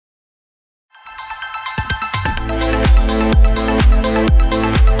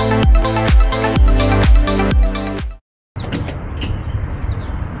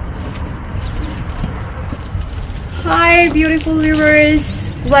Hi beautiful viewers,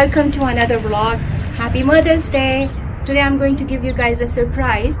 welcome to another vlog. Happy Mother's Day. Today I'm going to give you guys a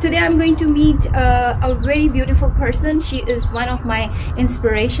surprise. Today I'm going to meet a very beautiful person. She is one of my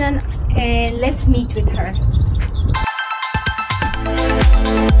inspiration, and let's meet with her.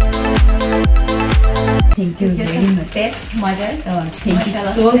 Thank you very much. Best mother. Thank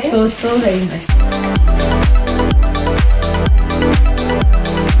you so very much.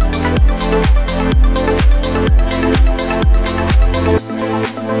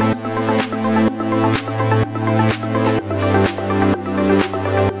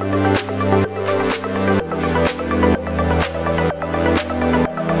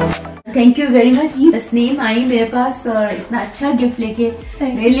 Thank you very much. Tasneem आई मेरे पास और इतना अच्छा gift लेके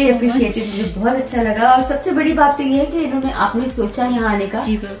really appreciated, मुझे बहुत अच्छा लगा। और सबसे बड़ी बात तो ये है कि इन्होंने आपने सोचा यहाँ आने का।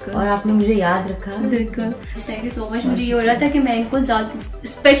 जी बिल्कुल। और आपने मुझे याद रखा। बिल्कुल, थैंक यू सो मच। मुझे ये हो रहा था कि मैं इनको ज्यादा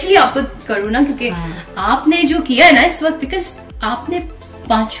स्पेशली आपको करूँ ना, क्योंकि आपने जो किया है ना इस वक्त, बिकॉज आपने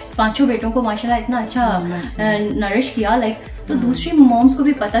पांचों बेटों को माशाल्लाह इतना अच्छा नरिश किया, लाइक तो दूसरी मॉम्स को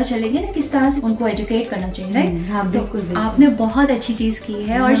भी पता चलेगा ना किस तरह से उनको एजुकेट करना चाहिए, राइट? हाँ, बिल्कुल, तो आपने बहुत अच्छी चीज की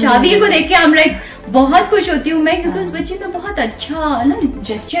है। और शाबिर को देख के हम लाइक बहुत खुश होती हूँ मैं, क्योंकि उस बच्चे में बहुत अच्छा ना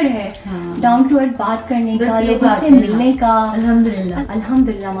जेस्चर है, डाउन टू अर्थ बात करने का, लोगों से मिलने का।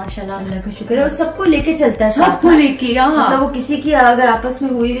 अल्हम्दुलिल्लाह माशाल्लाह, अल्लाह का शुक्र है। और सबको लेके चलता है, सबको लेके। मतलब वो किसी की अगर आपस में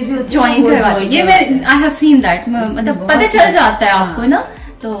हुई भी ज्वाइन करवा, ये मैं आई हैव सीन दैट, मतलब पता चल जाता है आपको ना।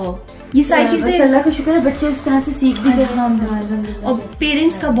 तो ये सारी चीजें अल्लाह का शुक्र है, बच्चे उस तरह से सीख भी गए। और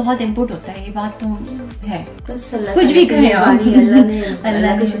पेरेंट्स का बहुत इनपुट होता है, ये बात तो है। बस अल्लाह कुछ भी कहे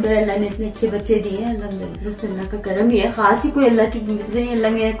अल्लाह का शुक्र है, अल्लाह ने इतने अच्छे बच्चे दिए हैं। अल्हम्दुलिल्लाह, बस अल्लाह का करम ही है। खास ही कोई अल्लाह की नहीं,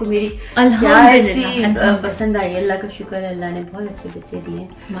 अल्लाह ने को मेरी ऐसी पसंद आई। अल्लाह का शुक्र है, अल्लाह ने बहुत अच्छे बच्चे दिए।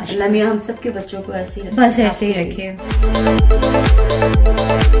 अल्लाह मियां हम सबके बच्चों को ऐसे ही बस ऐसे ही रखे।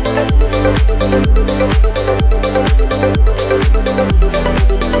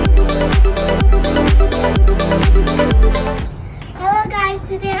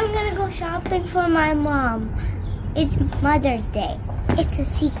 Today I'm gonna go shopping for my mom. It's Mother's Day. It's a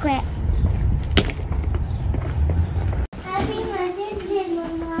secret. Happy Mother's Day,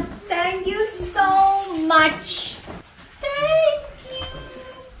 Mama. Thank you so much. Thank you.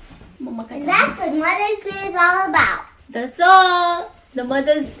 Mama, that's what Mother's Day is all about. That's all the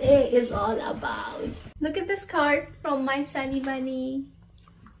Mother's Day is all about. Look at this card from my Sunny Bunny.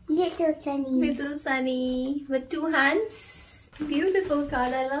 Little Sunny. Little Sunny with two hands. Beautiful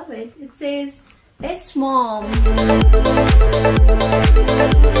card, I love it. It says, "Best Mom."